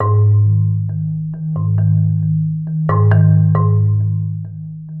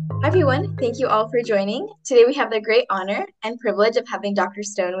everyone. Thank you all for joining. Today we have the great honor and privilege of having Dr.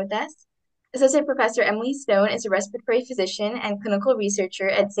 Stone with us. Associate Professor Emily Stone is a respiratory physician and clinical researcher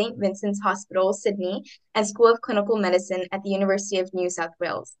at St. Vincent's Hospital, Sydney, and School of Clinical Medicine at the University of New South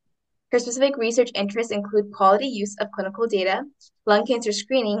Wales. Her specific research interests include quality use of clinical data, lung cancer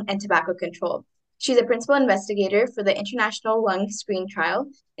screening, and tobacco control. She's a principal investigator for the International Lung Screen Trial,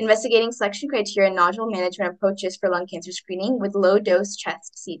 investigating selection criteria and nodule management approaches for lung cancer screening with low-dose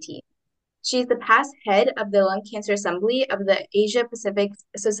chest CT. She's the past head of the Lung Cancer Assembly of the Asia Pacific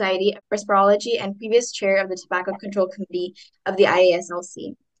Society of Respirology and previous chair of the Tobacco Control Committee of the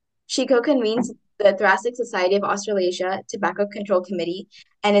ALCSI. She co-convenes the Thoracic Society of Australasia Tobacco Control Committee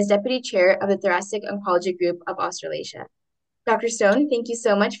and is deputy chair of the Thoracic Oncology Group of Australasia. Dr. Stone, thank you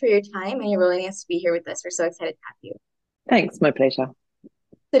so much for your time and your willingness to be here with us. We're so excited to have you. Thanks, my pleasure.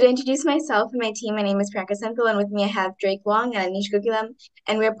 So to introduce myself and my team, my name is Priyanka Senthil, and with me I have Drake Wong and Anish Gugilam,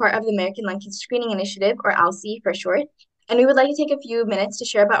 and we're part of the American Lung Cancer Screening Initiative, or ALCSI for short. And we would like to take a few minutes to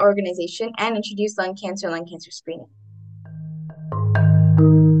share about our organization and introduce lung cancer screening.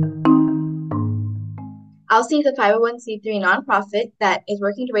 ALCSI is a 501c3 nonprofit that is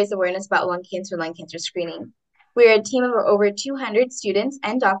working to raise awareness about lung cancer screening. We are a team of over 200 students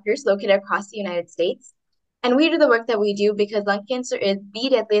and doctors located across the United States. And we do the work that we do because lung cancer is the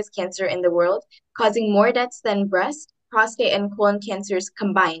deadliest cancer in the world, causing more deaths than breast, prostate, and colon cancers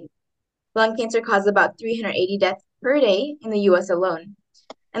combined. Lung cancer causes about 380 deaths per day in the US alone.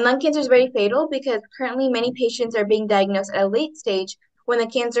 And lung cancer is very fatal because currently many patients are being diagnosed at a late stage when the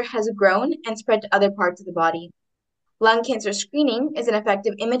cancer has grown and spread to other parts of the body. Lung cancer screening is an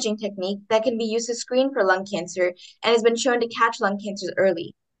effective imaging technique that can be used to screen for lung cancer and has been shown to catch lung cancers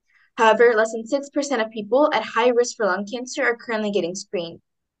early. However, less than 6% of people at high risk for lung cancer are currently getting screened.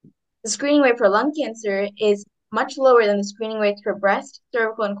 The screening rate for lung cancer is much lower than the screening rates for breast,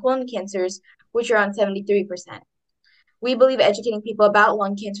 cervical, and colon cancers, which are around 73%. We believe educating people about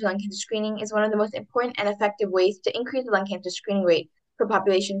lung cancer screening is one of the most important and effective ways to increase the lung cancer screening rate for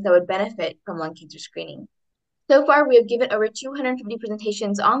populations that would benefit from lung cancer screening. So far, we have given over 250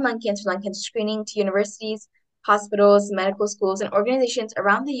 presentations on lung cancer screening to universities, hospitals, medical schools, and organizations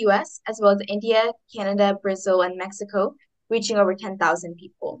around the US, as well as India, Canada, Brazil, and Mexico, reaching over 10,000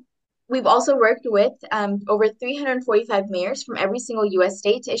 people. We've also worked with over 345 mayors from every single US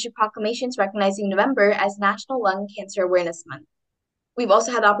state to issue proclamations recognizing November as National Lung Cancer Awareness Month. We've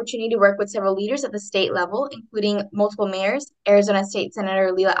also had the opportunity to work with several leaders at the state level, including multiple mayors, Arizona State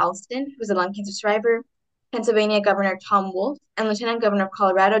Senator Leila Alston, who's a lung cancer survivor, Pennsylvania Governor Tom Wolf, and Lieutenant Governor of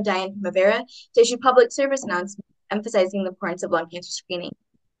Colorado Diane Primavera to issue public service announcements emphasizing the importance of lung cancer screening.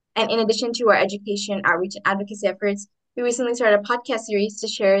 And in addition to our education, outreach, and advocacy efforts, we recently started a podcast series to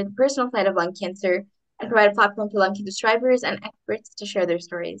share the personal side of lung cancer and provide a platform for lung cancer survivors and experts to share their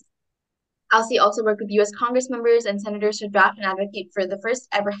stories. ALCSI also worked with U.S. Congress members and senators to draft and advocate for the first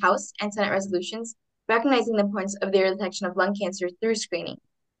ever House and Senate resolutions recognizing the importance of the early detection of lung cancer through screening.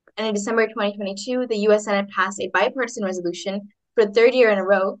 And in December 2022, the U.S. Senate passed a bipartisan resolution for the third year in a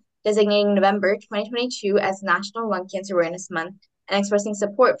row, designating November 2022 as National Lung Cancer Awareness Month and expressing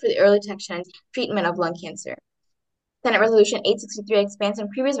support for the early detection and treatment of lung cancer. Senate Resolution 863 expands on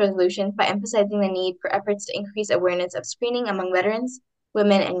previous resolutions by emphasizing the need for efforts to increase awareness of screening among veterans,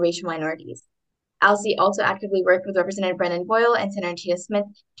 women, and racial minorities. ALCSI also actively worked with Representative Brendan Boyle and Senator Tina Smith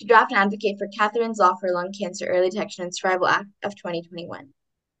to draft and advocate for Catherine's Law for Lung Cancer Early Detection and Survival Act of 2021.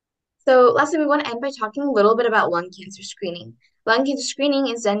 So lastly, we want to end by talking a little bit about lung cancer screening. Lung cancer screening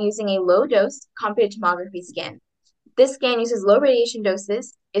is done using a low-dose computed tomography scan. This scan uses low radiation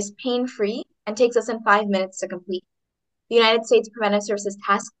doses, is pain-free, and takes less than 5 minutes to complete. The United States Preventive Services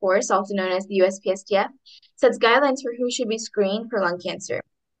Task Force, also known as the USPSTF, sets guidelines for who should be screened for lung cancer.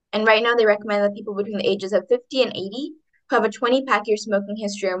 And right now, they recommend that people between the ages of 50 and 80 who have a 20-pack-year smoking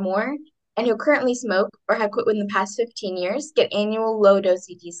history or more, and who currently smoke or have quit within the past 15 years get annual low-dose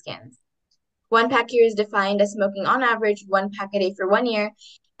CT scans. 1 pack year is defined as smoking on average 1 pack a day for 1 year,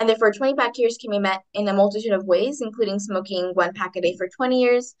 and therefore 20 pack years can be met in a multitude of ways, including smoking 1 pack a day for 20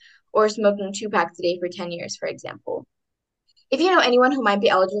 years or smoking 2 packs a day for 10 years, for example. If you know anyone who might be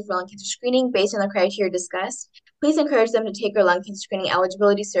eligible for lung cancer screening based on the criteria discussed, please encourage them to take our lung cancer screening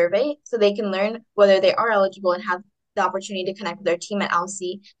eligibility survey so they can learn whether they are eligible and have the opportunity to connect with their team at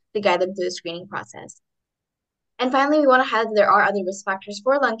ALCSI to guide them through the screening process. And finally, we want to highlight that there are other risk factors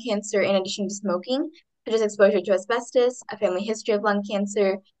for lung cancer in addition to smoking, such as exposure to asbestos, a family history of lung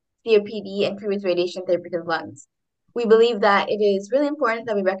cancer, COPD, and previous radiation therapy to the lungs. We believe that it is really important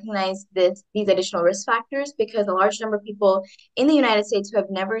that we recognize these additional risk factors because a large number of people in the United States who have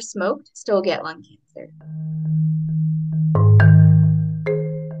never smoked still get lung cancer.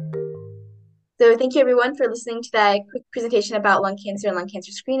 So thank you everyone for listening to that quick presentation about lung cancer and lung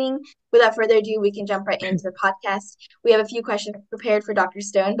cancer screening. Without further ado, we can jump right into the podcast. We have a few questions prepared for Dr.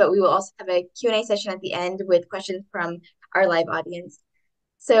 Stone, but we will also have a Q&A session at the end with questions from our live audience.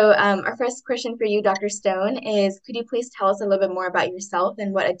 So our first question for you, Dr. Stone, is could you please tell us a little bit more about yourself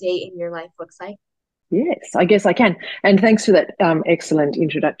and what a day in your life looks like? Yes, I guess I can. And thanks for that excellent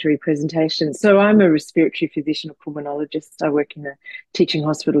introductory presentation. So I'm a respiratory physician or pulmonologist. I work in a teaching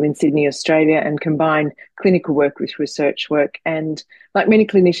hospital in Sydney, Australia, and combine clinical work with research work. And like many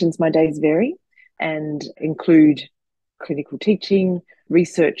clinicians, my days vary and include clinical teaching,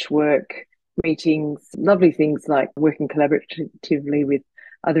 research work, meetings, lovely things like working collaboratively with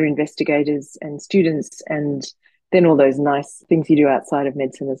other investigators and students, and then all those nice things you do outside of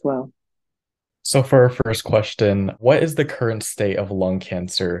medicine as well. So, for our first question, what is the current state of lung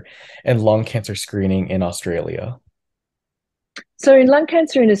cancer and lung cancer screening in Australia? So, lung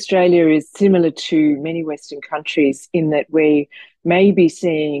cancer in Australia is similar to many Western countries in that we may be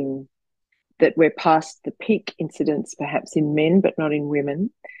seeing that we're past the peak incidence perhaps in men, but not in women,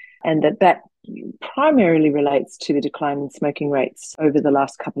 and that primarily relates to the decline in smoking rates over the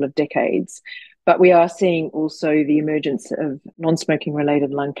last couple of decades. But we are seeing also the emergence of non-smoking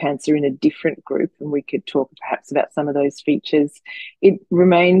related lung cancer in a different group, and we could talk perhaps about some of those features. It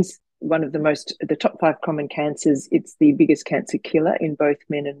remains one of the top 5 common cancers. It's the biggest cancer killer in both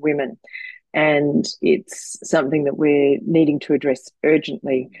men and women, and it's something that we're needing to address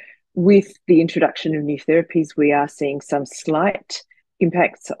urgently. With the introduction of new therapies, we are seeing some slight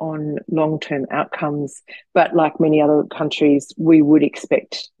impacts on long-term outcomes, but like many other countries, we would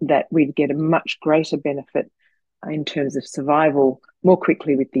expect that we'd get a much greater benefit in terms of survival more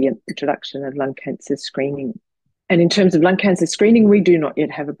quickly with the introduction of lung cancer screening. And in terms of lung cancer screening, we do not yet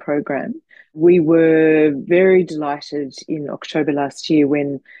have a program. We were very delighted in October last year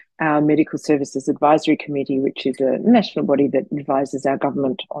when our Medical Services Advisory Committee, which is a national body that advises our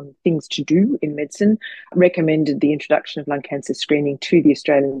government on things to do in medicine, recommended the introduction of lung cancer screening to the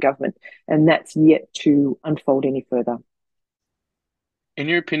Australian government, and that's yet to unfold any further. In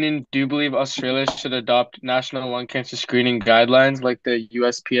your opinion, do you believe Australia should adopt national lung cancer screening guidelines like the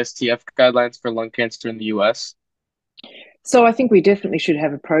USPSTF guidelines for lung cancer in the US? So I think we definitely should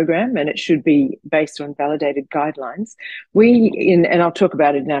have a program, and it should be based on validated guidelines. And I'll talk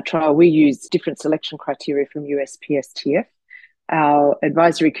about it in our trial, we use different selection criteria from USPSTF. Our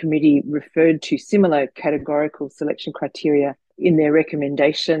advisory committee referred to similar categorical selection criteria in their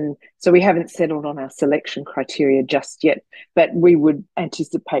recommendation. So we haven't settled on our selection criteria just yet, but we would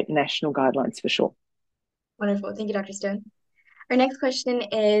anticipate national guidelines for sure. Wonderful. Thank you, Dr. Stone. Our next question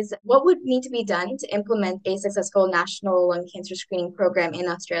is, what would need to be done to implement a successful national lung cancer screening program in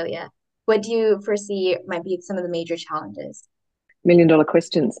Australia? What do you foresee might be some of the major challenges? $1 million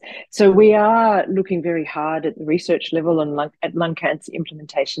questions. So we are looking very hard at the research level on at lung cancer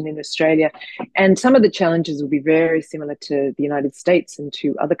implementation in Australia. And some of the challenges will be very similar to the United States and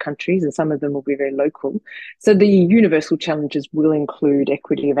to other countries, and some of them will be very local. So the universal challenges will include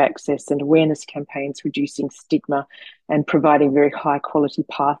equity of access and awareness campaigns, reducing stigma and providing very high quality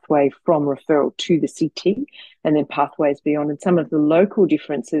pathway from referral to the CT and then pathways beyond. And some of the local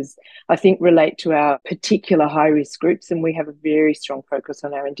differences, I think, relate to our particular high-risk groups, and we have a very strong focus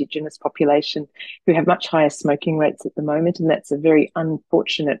on our Indigenous population who have much higher smoking rates at the moment, and that's a very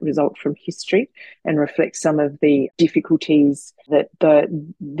unfortunate result from history and reflects some of the difficulties that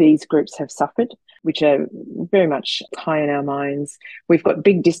these groups have suffered, which are very much high in our minds. We've got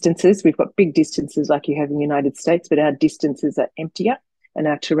big distances like you have in the United States, but our distances are emptier and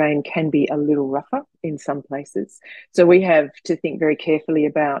our terrain can be a little rougher in some places. So we have to think very carefully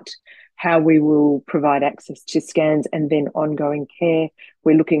about how we will provide access to scans and then ongoing care.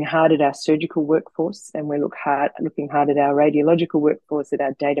 We're looking hard at our surgical workforce, and we're looking hard at our radiological workforce, at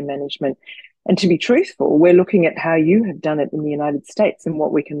our data management. And to be truthful, we're looking at how you have done it in the United States and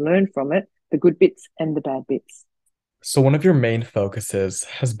what we can learn from it, the good bits and the bad bits. So, one of your main focuses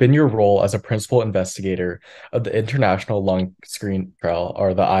has been your role as a principal investigator of the International Lung Screen Trial,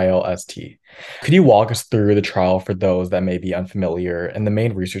 or the ILST. Could you walk us through the trial for those that may be unfamiliar and the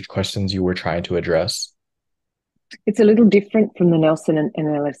main research questions you were trying to address? It's a little different from the Nelson and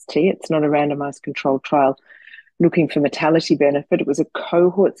NLST. It's not a randomized controlled trial looking for mortality benefit. It was a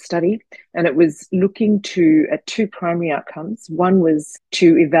cohort study, and it was looking at 2 primary outcomes. One was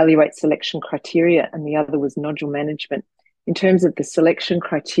to evaluate selection criteria, and the other was nodule management. In terms of the selection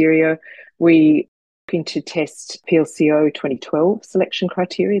criteria, we looking to test PLCO 2012 selection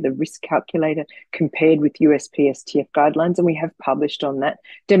criteria, the risk calculator, compared with USPSTF guidelines. And we have published on that,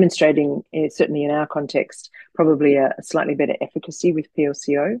 demonstrating, certainly in our context, probably a slightly better efficacy with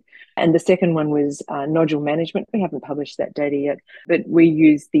PLCO. And the second one was nodule management. We haven't published that data yet, but we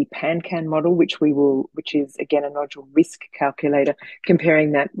use the PanCan model, which is again a nodule risk calculator,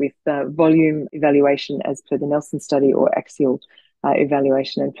 comparing that with volume evaluation as per the Nelson study or axial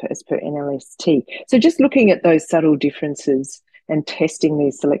evaluation as per NLST. So just looking at those subtle differences and testing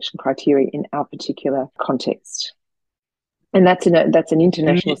these selection criteria in our particular context. And that's an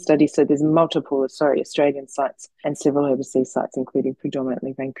international study, so there's multiple, Australian sites and several overseas sites, including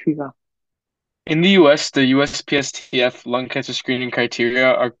predominantly Vancouver. In the US, the USPSTF lung cancer screening criteria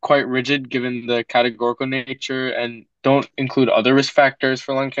are quite rigid given the categorical nature and don't include other risk factors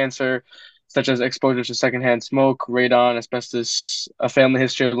for lung cancer, such as exposure to secondhand smoke, radon, asbestos, a family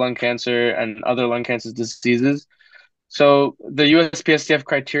history of lung cancer, and other lung cancer diseases. So the USPSTF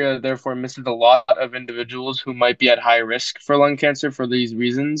criteria therefore misses a lot of individuals who might be at high risk for lung cancer for these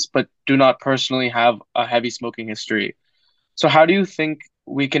reasons, but do not personally have a heavy smoking history. So how do you think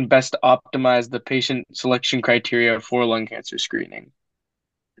we can best optimize the patient selection criteria for lung cancer screening?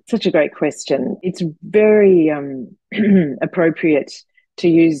 Such a great question. It's very appropriate to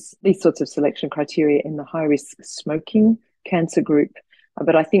use these sorts of selection criteria in the high-risk smoking cancer group.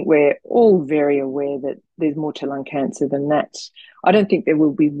 But I think we're all very aware that there's more to lung cancer than that. I don't think there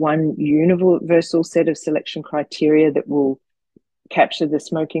will be one universal set of selection criteria that will capture the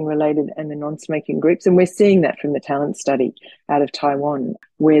smoking-related and the non-smoking groups. And we're seeing that from the TALENT study out of Taiwan,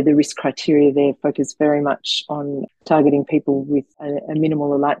 where the risk criteria there focus very much on targeting people with a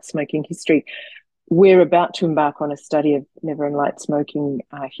minimal or light smoking history. We're about to embark on a study of never and light smoking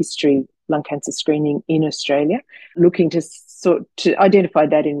history lung cancer screening in Australia, looking to identify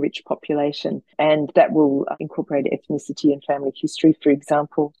that enriched population, and that will incorporate ethnicity and family history, for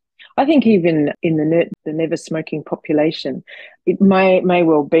example. I think even in the never smoking population, it may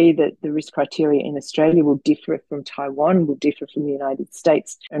well be that the risk criteria in Australia will differ from Taiwan, will differ from the United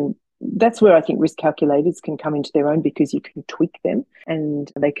States. And that's where I think risk calculators can come into their own, because you can tweak them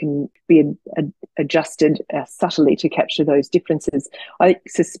and they can be adjusted subtly to capture those differences. I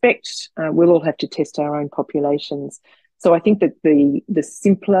suspect we'll all have to test our own populations. So I think that the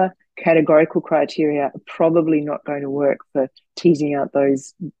simpler categorical criteria are probably not going to work for teasing out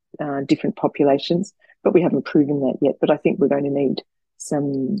those different populations, but we haven't proven that yet. But I think we're going to need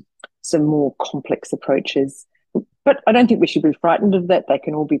some more complex approaches. But I don't think we should be frightened of that. They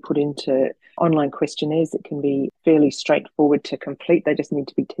can all be put into online questionnaires that can be fairly straightforward to complete. They just need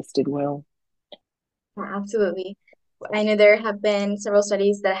to be tested well. Absolutely. I know there have been several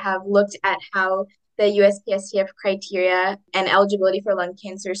studies that have looked at how the USPSTF criteria and eligibility for lung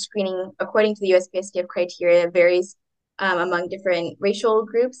cancer screening according to the USPSTF criteria varies among different racial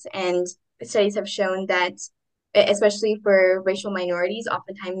groups. And studies have shown that, especially for racial minorities,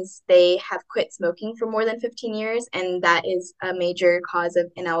 oftentimes they have quit smoking for more than 15 years, and that is a major cause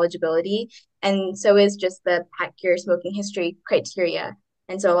of ineligibility. And so is just the pack your smoking history criteria.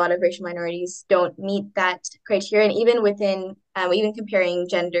 And so a lot of racial minorities don't meet that criteria. And even within, even comparing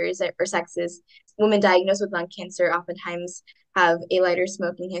genders or sexes, women diagnosed with lung cancer oftentimes have a lighter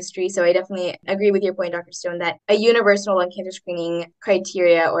smoking history. So I definitely agree with your point, Dr. Stone, that a universal lung cancer screening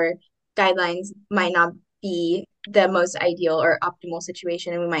criteria or guidelines might not be the most ideal or optimal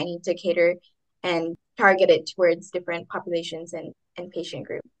situation, and we might need to cater and target it towards different populations and patient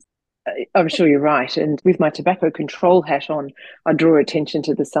groups. I'm sure you're right. And with my tobacco control hat on, I draw attention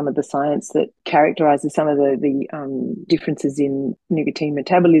to some of the science that characterises some of the differences in nicotine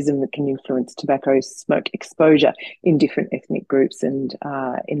metabolism that can influence tobacco smoke exposure in different ethnic groups and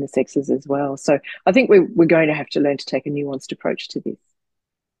in the sexes as well. So I think we're going to have to learn to take a nuanced approach to this.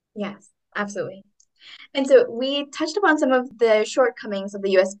 Yes, absolutely. And so we touched upon some of the shortcomings of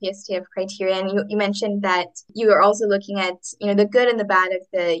the USPSTF criteria, and you mentioned that you are also looking at, the good and the bad of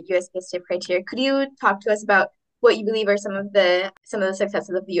the USPSTF criteria. Could you talk to us about what you believe are some of the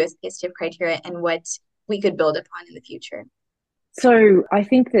successes of the USPSTF criteria and what we could build upon in the future? So I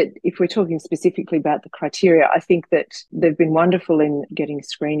think that if we're talking specifically about the criteria, I think that they've been wonderful in getting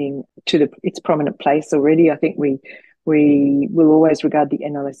screening to its prominent place already. I think we will always regard the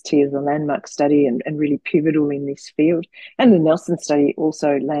NLST as a landmark study and really pivotal in this field. And the Nelson study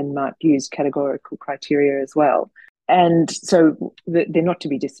also landmark used categorical criteria as well. And so they're not to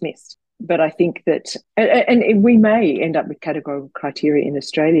be dismissed. But I think that, and we may end up with categorical criteria in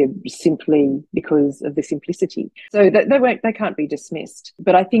Australia simply because of the simplicity. So they can't be dismissed.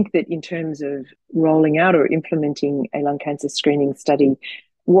 But I think that in terms of rolling out or implementing a lung cancer screening study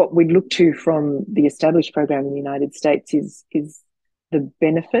what we look to from the established program in the United States is the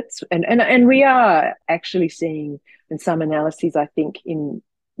benefits, and we are actually seeing in some analyses, I think, in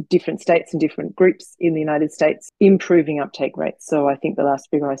different states and different groups in the United States, improving uptake rates. So I think the last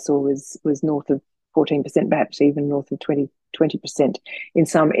figure I saw was north of 14%, perhaps even north of 20% in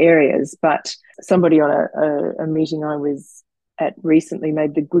some areas. But somebody on a meeting I was at recently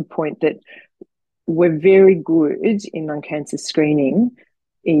made the good point that we're very good in lung cancer screening,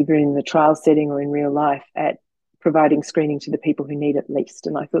 either in the trial setting or in real life, at providing screening to the people who need it least.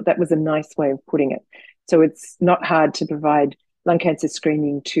 And I thought that was a nice way of putting it. So it's not hard to provide lung cancer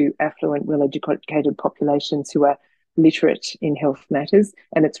screening to affluent, well-educated populations who are literate in health matters.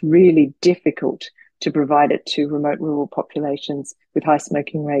 And it's really difficult to provide it to remote rural populations with high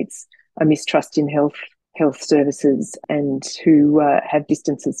smoking rates, a mistrust in health services, and who have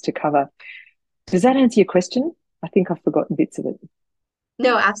distances to cover. Does that answer your question? I think I've forgotten bits of it.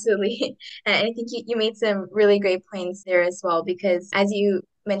 No, absolutely. And I think you made some really great points there as well, because as you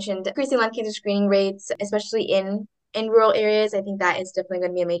mentioned, increasing lung cancer screening rates, especially in rural areas, I think that is definitely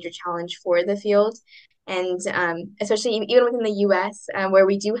going to be a major challenge for the field. And especially even within the US, where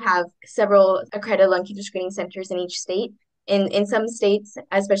we do have several accredited lung cancer screening centers in each state. In some states,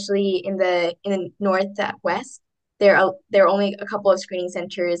 especially in the northwest, there are only a couple of screening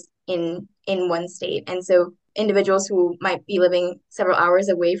centers in one state. And so individuals who might be living several hours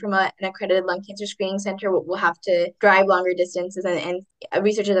away from an accredited lung cancer screening center will have to drive longer distances. And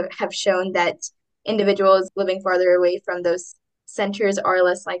researchers have shown that individuals living farther away from those centers are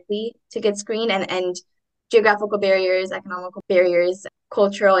less likely to get screened. And geographical barriers, economical barriers,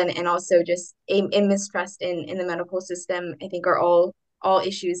 cultural, and also just a mistrust in the medical system, I think are all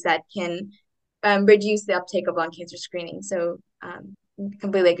issues that can reduce the uptake of lung cancer screening. So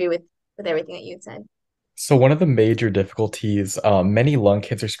completely agree with everything that you had said. So one of the major difficulties many lung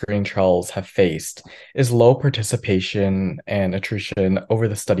cancer screening trials have faced is low participation and attrition over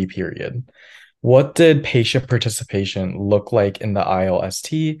the study period. What did patient participation look like in the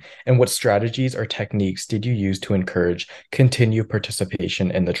ILST, and what strategies or techniques did you use to encourage continued participation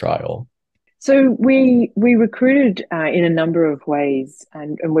in the trial? So we recruited in a number of ways,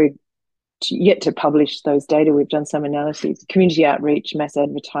 and we're yet to publish those data. We've done some analyses, community outreach, mass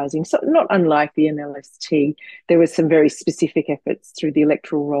advertising. So not unlike the MLST, there were some very specific efforts through the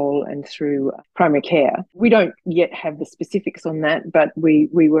electoral roll and through primary care. We don't yet have the specifics on that, but we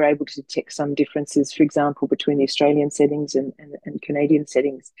were able to detect some differences, for example, between the Australian settings and Canadian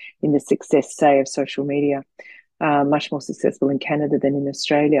settings in the success, say, of social media. Much more successful in Canada than in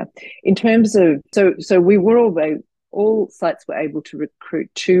Australia. In terms of, so we were all sites were able to recruit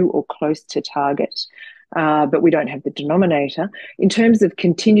to or close to target, but we don't have the denominator. In terms of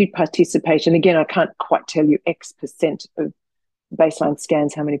continued participation, again, I can't quite tell you X percent of baseline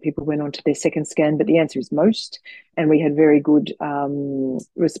scans, how many people went on to their second scan, but the answer is most. And we had very good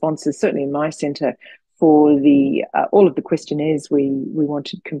responses, certainly in my centre, for the all of the questionnaires we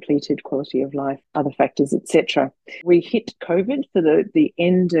wanted completed, quality of life, other factors, etc. We hit COVID for the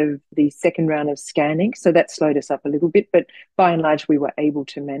end of the second round of scanning, so that slowed us up a little bit, but by and large we were able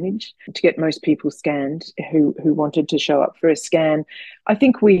to manage to get most people scanned who wanted to show up for a scan. I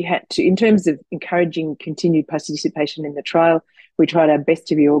think we had to, in terms of encouraging continued participation in the trial, we tried our best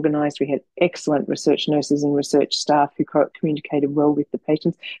to be organised. We had excellent research nurses and research staff who communicated well with the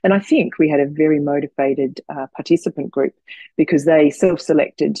patients. And I think we had a very motivated participant group because they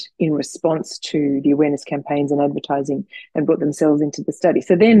self-selected in response to the awareness campaigns and advertising and put themselves into the study.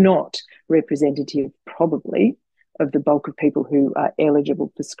 So they're not representative, probably, of the bulk of people who are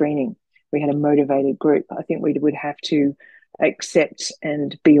eligible for screening. We had a motivated group. I think we would have to accept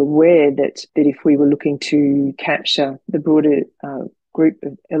and be aware that if we were looking to capture the broader group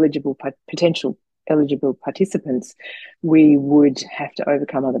of potential eligible participants, we would have to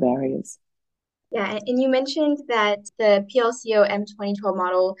overcome other barriers. Yeah, and you mentioned that the PLCO M2012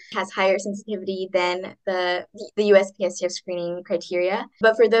 model has higher sensitivity than the US PSTF screening criteria.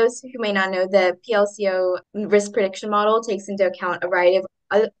 But for those who may not know, the PLCO risk prediction model takes into account a variety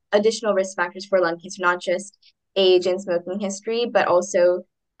of additional risk factors for lung cancer, not just age and smoking history, but also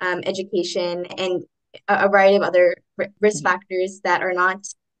education and a variety of other risk factors that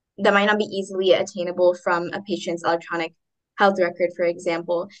might not be easily attainable from a patient's electronic health record, for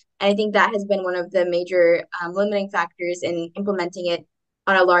example. And I think that has been one of the major limiting factors in implementing it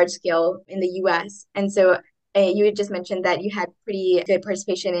on a large scale in the US. And so you had just mentioned that you had pretty good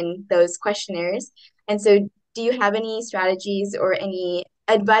participation in those questionnaires. And so do you have any strategies or any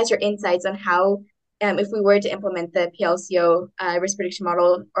advice or insights on how, if we were to implement the PLCO risk prediction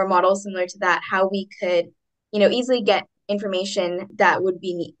model or models similar to that, how we could, easily get information that would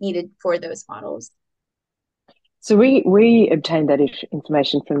be needed for those models? So we obtained that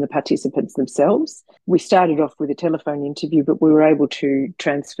information from the participants themselves. We started off with a telephone interview, but we were able to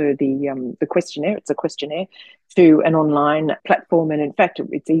transfer the questionnaire. It's a questionnaire to an online platform, and in fact,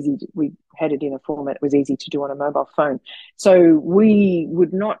 it's easy. We had it in a format that was easy to do on a mobile phone. So we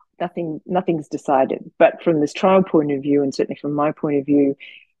would not. Nothing's decided. But from this trial point of view, and certainly from my point of view,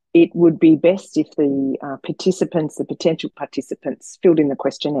 it would be best if the the potential participants, filled in the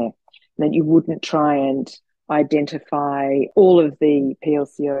questionnaire, that you wouldn't try and identify all of the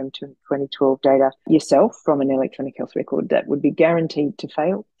PLCO 2012 data yourself from an electronic health record. That would be guaranteed to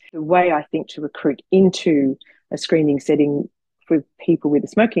fail. The way I think to recruit into a screening setting for people with a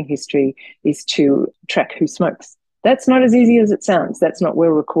smoking history is to track who smokes. That's not as easy as it sounds. That's not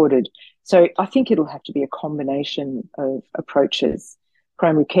well recorded. So I think it'll have to be a combination of approaches: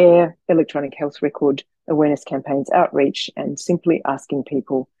 primary care, electronic health record, awareness campaigns, outreach, and simply asking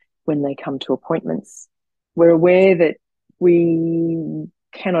people when they come to appointments. We're aware that we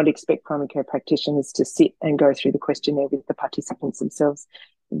cannot expect primary care practitioners to sit and go through the questionnaire with the participants themselves,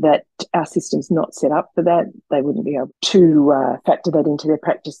 that our system's not set up for that. They wouldn't be able to factor that into their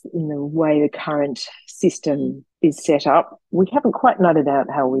practice in the way the current system is set up. We haven't quite nutted out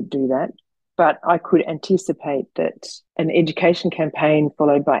how we do that, but I could anticipate that an education campaign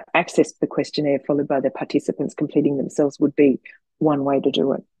followed by access to the questionnaire, followed by the participants completing themselves, would be one way to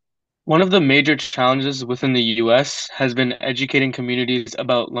do it. One of the major challenges within the US has been educating communities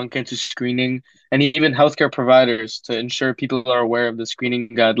about lung cancer screening and even healthcare providers to ensure people are aware of the screening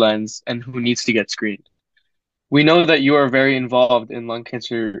guidelines and who needs to get screened. We know that you are very involved in lung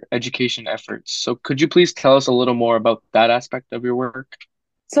cancer education efforts. So could you please tell us a little more about that aspect of your work?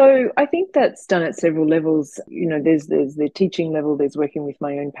 So I think that's done at several levels. You know, there's the teaching level, there's working with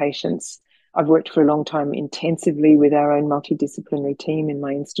my own patients. I've worked for a long time intensively with our own multidisciplinary team in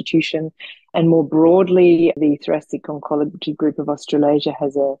my institution. And more broadly, the Thoracic Oncology Group of Australasia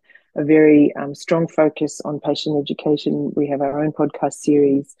has a very strong focus on patient education. We have our own podcast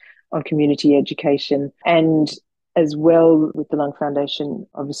series on community education, and as well with the Lung Foundation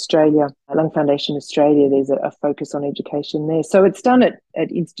of Australia, Lung Foundation Australia, there's a focus on education there. So it's done at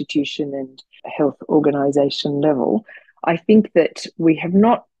institution and health organisation level. I think that we have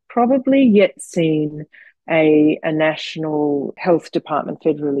not probably yet seen a national health department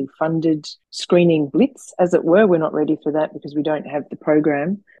federally funded screening blitz, as it were. We're not ready for that because we don't have the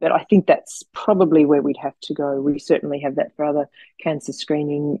program. But I think that's probably where we'd have to go. We certainly have that for other cancer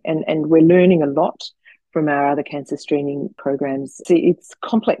screening, and we're learning a lot from our other cancer screening programs. It's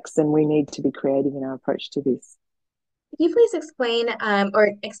complex, and we need to be creative in our approach to this. Could you please explain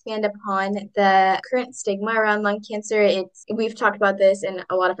or expand upon the current stigma around lung cancer? We've talked about this in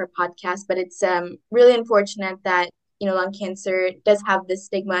a lot of our podcasts, but it's really unfortunate that lung cancer does have this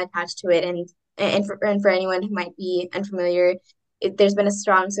stigma attached to it, and for anyone who might be unfamiliar, there's been a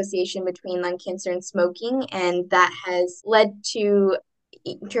strong association between lung cancer and smoking, and that has led to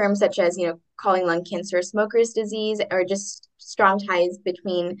terms such as calling lung cancer a smoker's disease, or just strong ties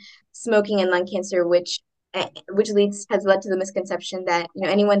between smoking and lung cancer, which has led to the misconception that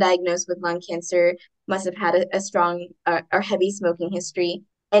anyone diagnosed with lung cancer must have had a strong or heavy smoking history.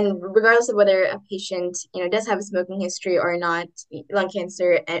 And regardless of whether a patient does have a smoking history or not, lung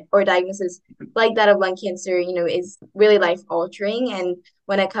cancer or diagnosis like that of lung cancer is really life altering. And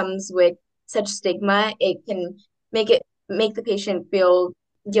when it comes with such stigma, it can make the patient feel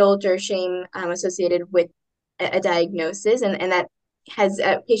guilt or shame associated with a diagnosis, and that has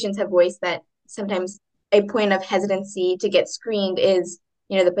patients have voiced that sometimes a point of hesitancy to get screened is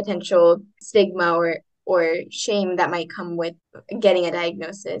the potential stigma or shame that might come with getting a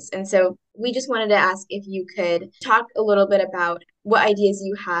diagnosis. And so we just wanted to ask if you could talk a little bit about what ideas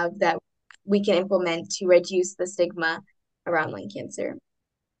you have that we can implement to reduce the stigma around lung cancer.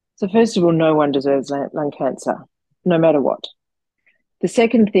 So first of all, no one deserves lung cancer, no matter what. The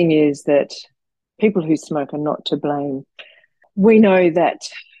second thing is that people who smoke are not to blame. We know that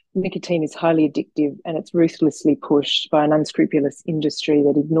nicotine is highly addictive, and it's ruthlessly pushed by an unscrupulous industry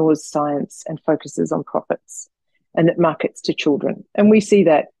that ignores science and focuses on profits, and that markets to children. And we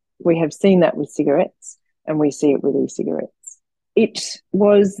have seen that with cigarettes, and we see it with e-cigarettes. It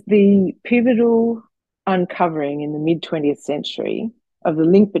was the pivotal uncovering in the mid-20th century of the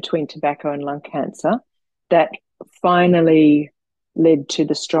link between tobacco and lung cancer that finally led to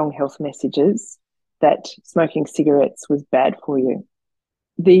the strong health messages that smoking cigarettes was bad for you.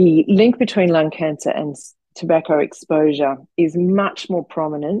 The link between lung cancer and tobacco exposure is much more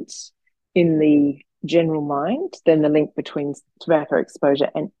prominent in the general mind than the link between tobacco exposure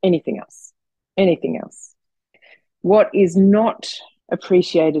and anything else. What is not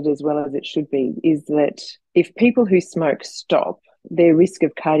appreciated as well as it should be is that if people who smoke stop, their risk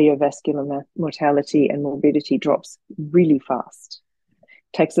of cardiovascular mortality and morbidity drops really fast.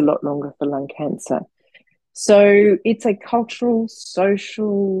 It takes a lot longer for lung cancer. So it's a cultural,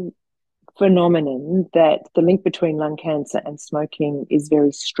 social phenomenon that the link between lung cancer and smoking is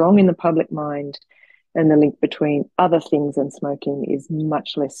very strong in the public mind, and the link between other things and smoking is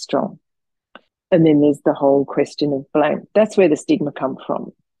much less strong. And then there's the whole question of blame. That's where the stigma comes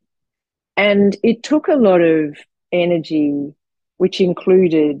from. And it took a lot of energy, which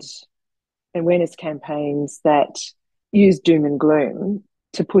included awareness campaigns that used doom and gloom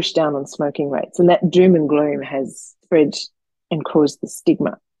to push down on smoking rates. And that doom and gloom has spread and caused the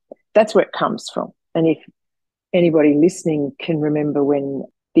stigma. That's where it comes from. And if anybody listening can remember when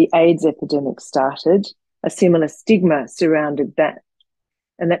the AIDS epidemic started, a similar stigma surrounded that.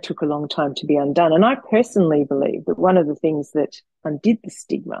 And that took a long time to be undone. And I personally believe that one of the things that undid the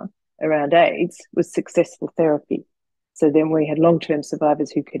stigma around AIDS was successful therapy. So then we had long-term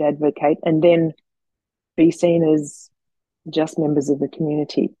survivors who could advocate and then be seen as just members of the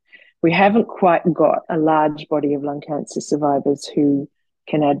community. We haven't quite got a large body of lung cancer survivors who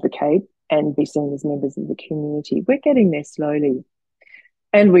can advocate and be seen as members of the community. We're getting there slowly.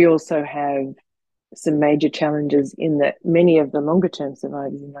 And we also have some major challenges in that many of the longer term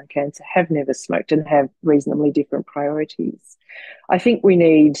survivors in lung cancer have never smoked and have reasonably different priorities. I think we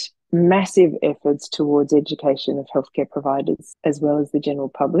need massive efforts towards education of healthcare providers as well as the general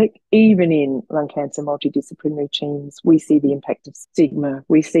public. Even in lung cancer multidisciplinary teams, we see the impact of stigma.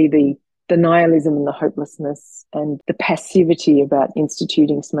 We see the nihilism and the hopelessness and the passivity about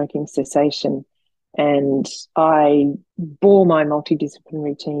instituting smoking cessation. And I bore my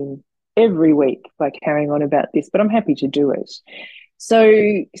multidisciplinary team every week by carrying on about this, but I'm happy to do it.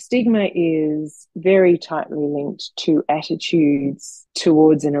 So stigma is very tightly linked to attitudes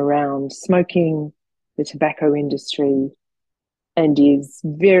towards and around smoking, the tobacco industry, and is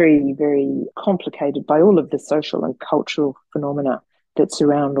very, very complicated by all of the social and cultural phenomena that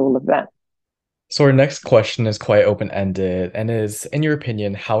surround all of that. So our next question is quite open-ended and is, in your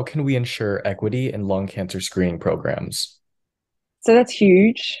opinion, how can we ensure equity in lung cancer screening programs? So that's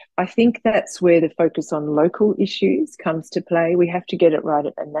huge. I think that's where the focus on local issues comes to play. We have to get it right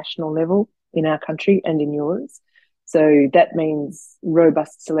at a national level in our country and in yours. So that means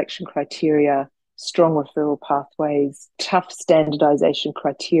robust selection criteria, strong referral pathways, tough standardisation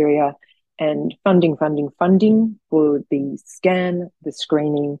criteria, and funding for the scan, the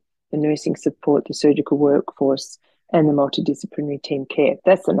screening, the nursing support, the surgical workforce, and the multidisciplinary team care.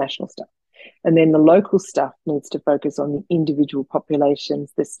 That's the national stuff. And then the local stuff needs to focus on the individual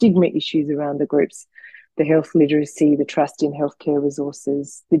populations, the stigma issues around the groups, the health literacy, the trust in healthcare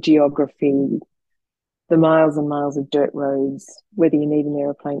resources, the geography, the miles and miles of dirt roads, whether you need an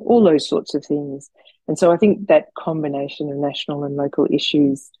aeroplane, all those sorts of things. And so I think that combination of national and local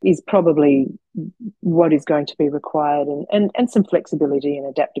issues is probably what is going to be required, and some flexibility and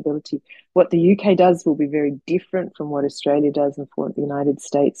adaptability. What the UK does will be very different from what Australia does and from what the United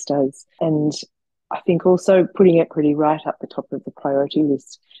States does. And I think also putting equity right up the top of the priority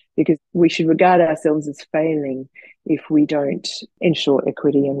list, because we should regard ourselves as failing if we don't ensure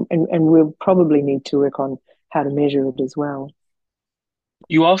equity, and we'll probably need to work on how to measure it as well.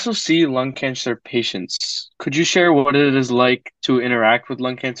 You also see lung cancer patients. Could you share what it is like to interact with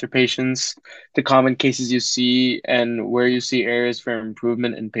lung cancer patients, the common cases you see, and where you see areas for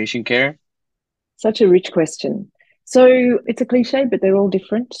improvement in patient care? Such a rich question. So it's a cliche, but they're all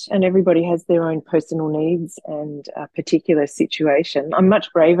different and everybody has their own personal needs and a particular situation. I'm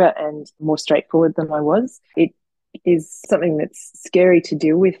much braver and more straightforward than I was. It is something that's scary to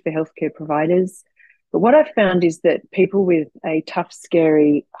deal with for healthcare providers. But what I've found is that people with a tough,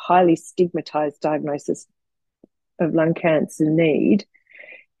 scary, highly stigmatized diagnosis of lung cancer need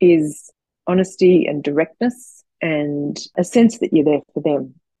is honesty and directness and a sense that you're there for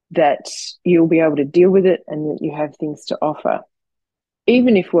them, that you'll be able to deal with it and that you have things to offer.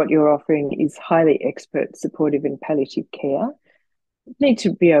 Even if what you're offering is highly expert, supportive and palliative care, you need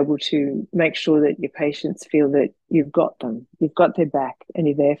to be able to make sure that your patients feel that you've got them, you've got their back and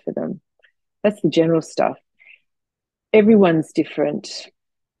you're there for them. That's the general stuff. Everyone's different,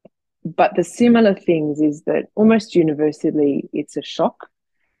 but the similar things is that almost universally it's a shock.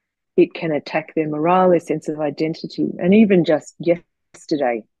 It can attack their morale, their sense of identity. And even just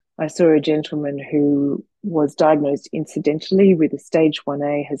yesterday, I saw a gentleman who was diagnosed incidentally with a stage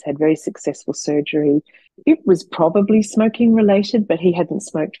 1A, has had very successful surgery. It was probably smoking related, but he hadn't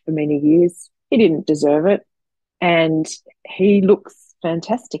smoked for many years. He didn't deserve it. And he looks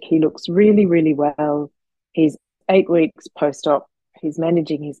fantastic. He looks really, really well. He's 8 weeks post-op. He's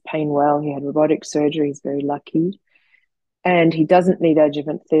managing his pain well. He had robotic surgery. He's very lucky. And he doesn't need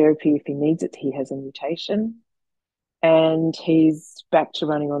adjuvant therapy. If he needs it, he has a mutation. And he's back to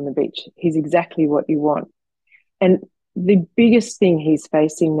running on the beach. He's exactly what you want. And the biggest thing he's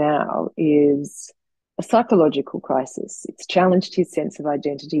facing now is a psychological crisis. It's challenged his sense of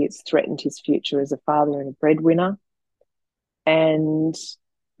identity. It's threatened his future as a father and a breadwinner. And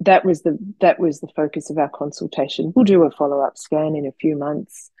that was the focus of our consultation. We'll do a follow-up scan in a few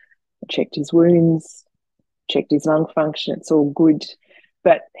months. I checked his wounds, checked his lung function. It's all good.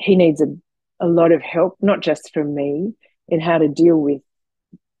 But he needs a lot of help, not just from me, in how to deal with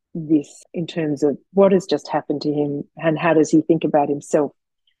this in terms of what has just happened to him and how does he think about himself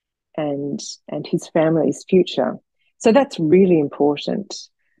and his family's future. So that's really important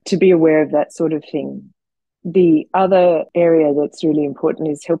to be aware of that sort of thing. The other area that's really important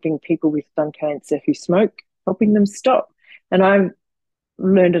is helping people with lung cancer who smoke, helping them stop. And I've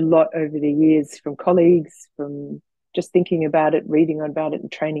learned a lot over the years from colleagues, from just thinking about it, reading about it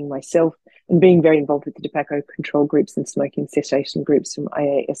and training myself, and being very involved with the tobacco control groups and smoking cessation groups from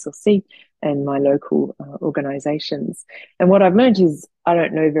ALCSI and my local organisations. And what I've learned is I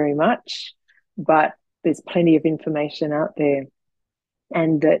don't know very much, but there's plenty of information out there,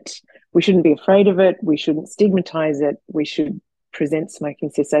 and that we shouldn't be afraid of it. We shouldn't stigmatise it. We should present smoking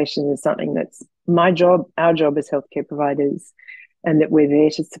cessation as something that's my job, our job as healthcare providers, and that we're there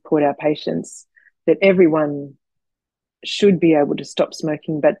to support our patients, that everyone should be able to stop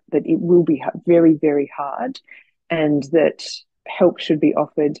smoking, but that it will be very, very hard, and that help should be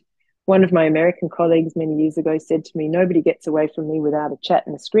offered. One of my American colleagues many years ago said to me, nobody gets away from me without a chat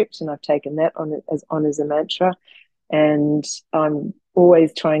and a script, and I've taken that on as a mantra. And I'm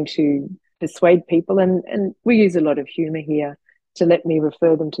always trying to persuade people, and we use a lot of humour here, to let me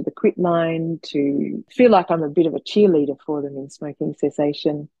refer them to the quit line, to feel like I'm a bit of a cheerleader for them in smoking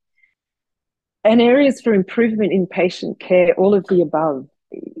cessation. And areas for improvement in patient care, all of the above.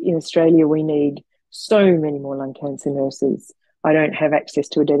 In Australia, we need so many more lung cancer nurses. I don't have access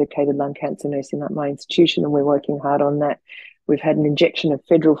to a dedicated lung cancer nurse in my institution, and we're working hard on that. We've had an injection of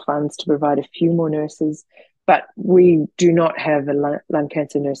federal funds to provide a few more nurses, but we do not have a lung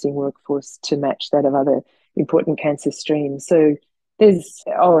cancer nursing workforce to match that of other important cancer streams. So there's,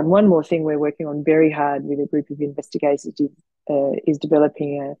 and one more thing we're working on very hard with a group of investigators is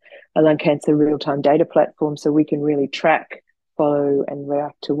developing a lung cancer real-time data platform, so we can really track, follow and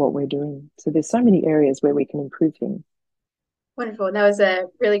react to what we're doing. So there's so many areas where we can improve things. Wonderful. That was a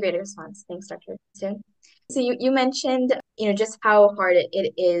really great response. Thanks, Dr. Stone. So you mentioned, just how hard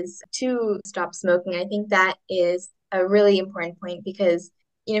it is to stop smoking. I think that is a really important point because,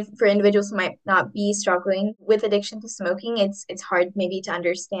 for individuals who might not be struggling with addiction to smoking, it's hard maybe to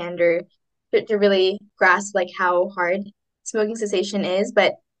understand or to really grasp like how hard smoking cessation is.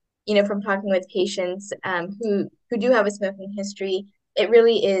 But, from talking with patients who do have a smoking history, it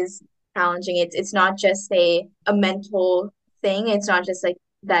really is challenging. It's not just a mental thing. It's not just like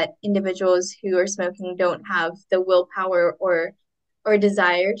that individuals who are smoking don't have the willpower or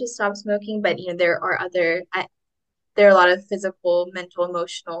desire to stop smoking, but there are a lot of physical, mental,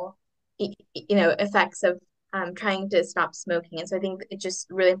 emotional effects of trying to stop smoking. And so I think it's just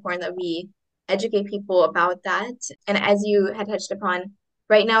really important that we educate people about that. And as you had touched upon,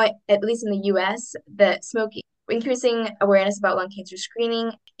 right now, at least in the US, the smoking increasing awareness about lung cancer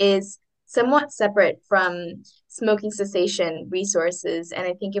screening is somewhat separate from smoking cessation resources. And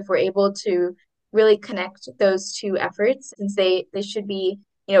I think if we're able to really connect those two efforts, since they should be,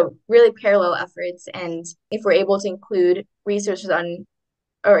 really parallel efforts, and if we're able to include resources on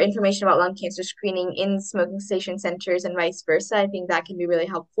or information about lung cancer screening in smoking cessation centers and vice versa, I think that can be really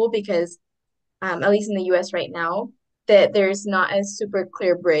helpful because, at least in the US right now, that there's not a super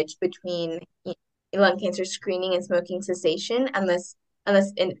clear bridge between lung cancer screening and smoking cessation unless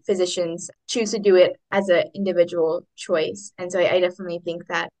physicians choose to do it as an individual choice. And so I definitely think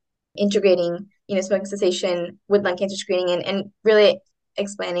that integrating, smoking cessation with lung cancer screening and really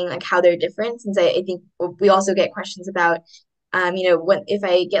explaining like how they're different, since I think we also get questions about, if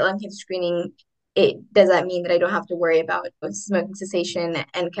I get lung cancer screening, does that mean that I don't have to worry about smoking cessation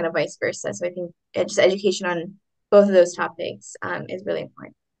and kind of vice versa? So I think just education on both of those topics is really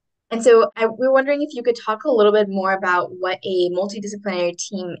important. And so we're wondering if you could talk a little bit more about what a multidisciplinary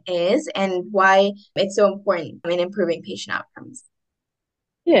team is and why it's so important in improving patient outcomes.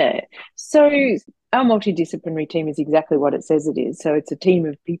 Yeah. So our multidisciplinary team is exactly what it says it is. So it's a team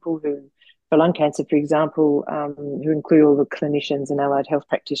of people who, for lung cancer, for example, who include all the clinicians and allied health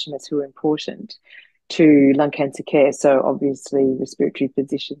practitioners who are important to lung cancer care. So obviously respiratory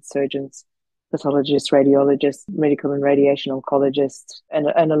physicians, surgeons, pathologists, radiologists, medical and radiation oncologists, and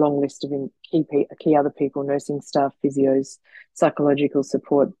a long list of key other people, nursing staff, physios, psychological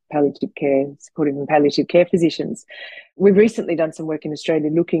support, palliative care, supportive and palliative care physicians. We've recently done some work in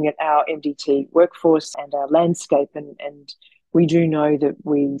Australia looking at our MDT workforce and our landscape, and we do know that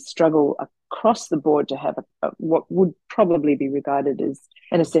we struggle across the board to have what would probably be regarded as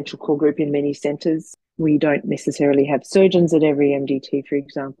an essential core group in many centres. We don't necessarily have surgeons at every MDT, for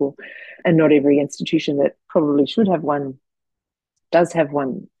example, and not every institution that probably should have one does have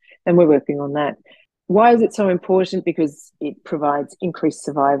one, and we're working on that. Why is it so important? Because it provides increased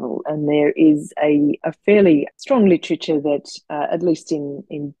survival, and there is a fairly strong literature that, at least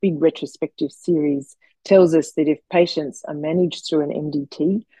in big retrospective series, tells us that if patients are managed through an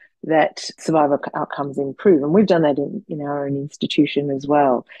MDT, that survival outcomes improve. And we've done that in our own institution as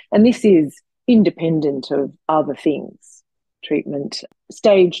well. And this is independent of other things, treatment,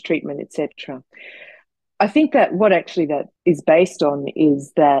 stage treatment, etc. I think that what actually that is based on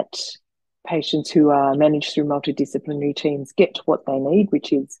is that patients who are managed through multidisciplinary teams get what they need,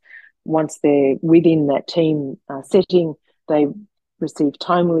 which is once they're within that team setting, they receive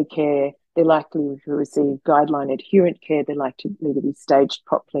timely care, they're likely to receive guideline adherent care, they're likely to be staged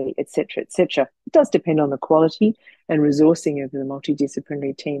properly, etc., etc. It does depend on the quality and resourcing of the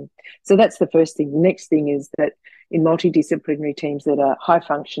multidisciplinary team. So that's the first thing. The next thing is that in multidisciplinary teams that are high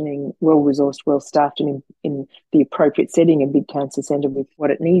functioning, well-resourced, well-staffed, and in the appropriate setting, a big cancer centre with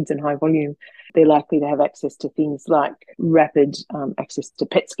what it needs and high volume, they're likely to have access to things like rapid access to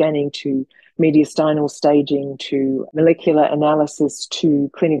PET scanning, to mediastinal staging, to molecular analysis, to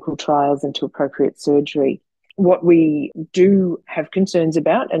clinical trials, and to appropriate surgery. What we do have concerns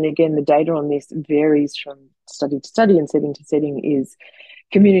about, and again, the data on this varies from study to study and setting to setting, is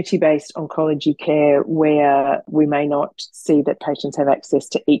community-based oncology care where we may not see that patients have access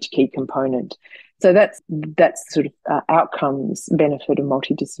to each key component. So that's sort of outcomes benefit of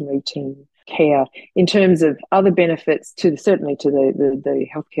multidisciplinary team care. In terms of other benefits, certainly to the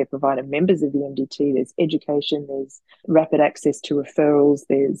healthcare provider members of the MDT, there's education, there's rapid access to referrals,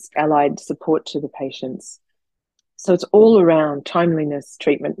 there's allied support to the patients. So it's all around timeliness,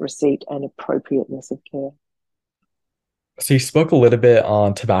 treatment receipt, and appropriateness of care. So you spoke a little bit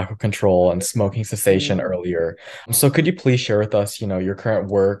on tobacco control and smoking cessation earlier. So could you please share with us, your current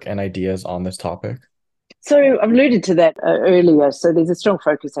work and ideas on this topic? So I've alluded to that earlier. So there's a strong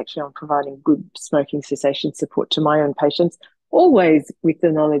focus actually on providing good smoking cessation support to my own patients, always with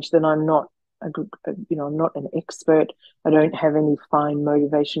the knowledge that I'm not I'm not an expert. I don't have any fine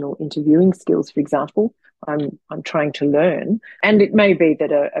motivational interviewing skills, for example. I'm trying to learn. And it may be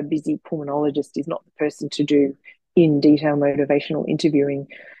that a busy pulmonologist is not the person to do in detail motivational interviewing.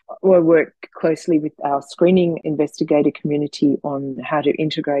 I work closely with our screening investigator community on how to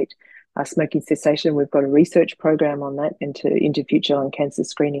integrate smoking cessation. We've got a research program on that into future lung cancer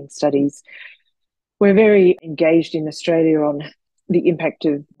screening studies. We're very engaged in Australia on the impact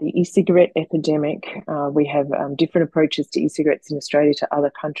of the e-cigarette epidemic. We have different approaches to e-cigarettes in Australia to other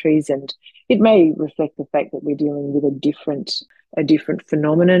countries, and it may reflect the fact that we're dealing with a different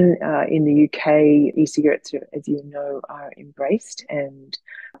phenomenon. In the UK, e-cigarettes, as you know, are embraced and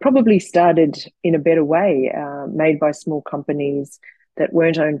probably started in a better way, made by small companies that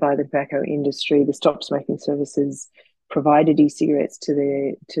weren't owned by the tobacco industry. The Stop Smoking Services provided e-cigarettes to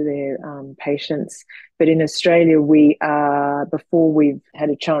their patients. But in Australia, before we've had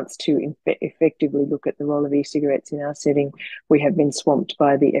a chance to effectively look at the role of e-cigarettes in our setting, we have been swamped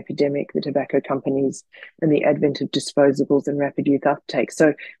by the epidemic, the tobacco companies, and the advent of disposables and rapid youth uptake.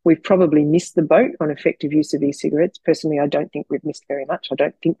 So we've probably missed the boat on effective use of e-cigarettes. Personally, I don't think we've missed very much. I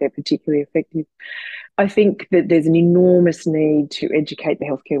don't think they're particularly effective. I think that there's an enormous need to educate the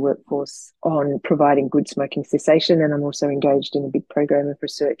healthcare workforce on providing good smoking cessation, and I'm also engaged in a big program of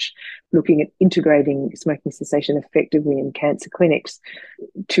research looking at integrating smoking cessation effectively in cancer clinics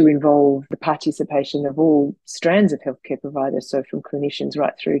to involve the participation of all strands of healthcare providers, so from clinicians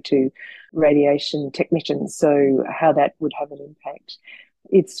right through to radiation technicians, so how that would have an impact.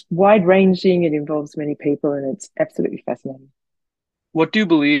 It's wide-ranging, it involves many people, and it's absolutely fascinating. What do you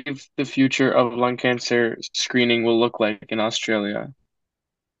believe the future of lung cancer screening will look like in Australia?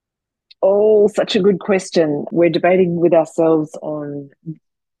 Oh, such a good question. We're debating with ourselves on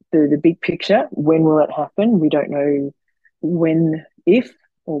the big picture. When will it happen? We don't know when, if,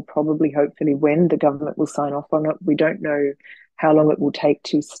 or probably hopefully when the government will sign off on it. We don't know how long it will take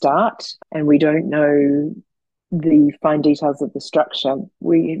to start, and we don't know the fine details of the structure.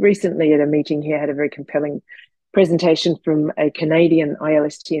 We recently at a meeting here had a very compelling presentation from a Canadian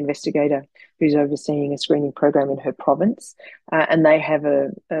ALCSI investigator who's overseeing a screening program in her province. And they have a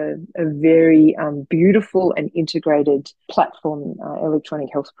very beautiful and integrated platform, electronic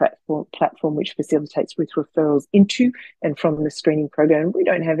health platform, which facilitates with referrals into and from the screening program. We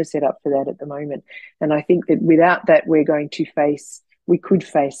don't have a setup for that at the moment. And I think that without that, we could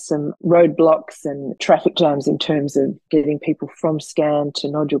face some roadblocks and traffic jams in terms of getting people from scan to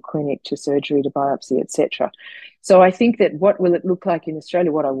nodule clinic to surgery to biopsy, etc. So I think that what will it look like in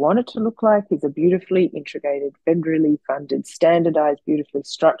Australia? What I want it to look like is a beautifully integrated, federally funded, standardized, beautifully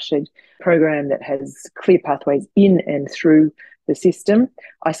structured program that has clear pathways in and through the system.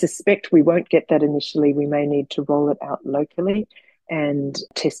 I suspect we won't get that initially. We may need to roll it out locally and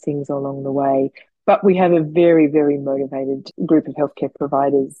test things along the way. But we have a very, very motivated group of healthcare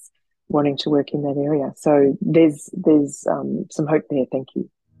providers wanting to work in that area. So there's some hope there. Thank you.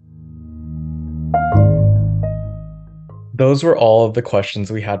 Those were all of the questions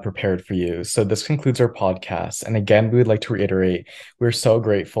we had prepared for you. So this concludes our podcast. And again, we would like to reiterate, we're so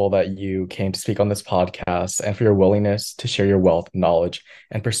grateful that you came to speak on this podcast and for your willingness to share your wealth of knowledge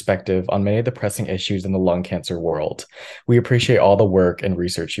and perspective on many of the pressing issues in the lung cancer world. We appreciate all the work and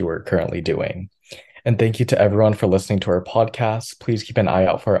research you are currently doing. And thank you to everyone for listening to our podcast. Please keep an eye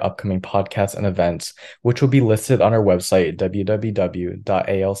out for our upcoming podcasts and events, which will be listed on our website, www.alcsi.org.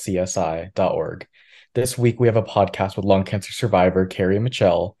 This week, we have a podcast with lung cancer survivor Carrie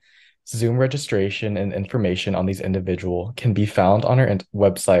Mitchell. Zoom registration and information on these individuals can be found on our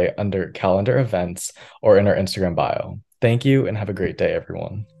website under calendar events or in our Instagram bio. Thank you and have a great day,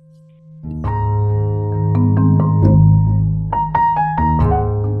 everyone.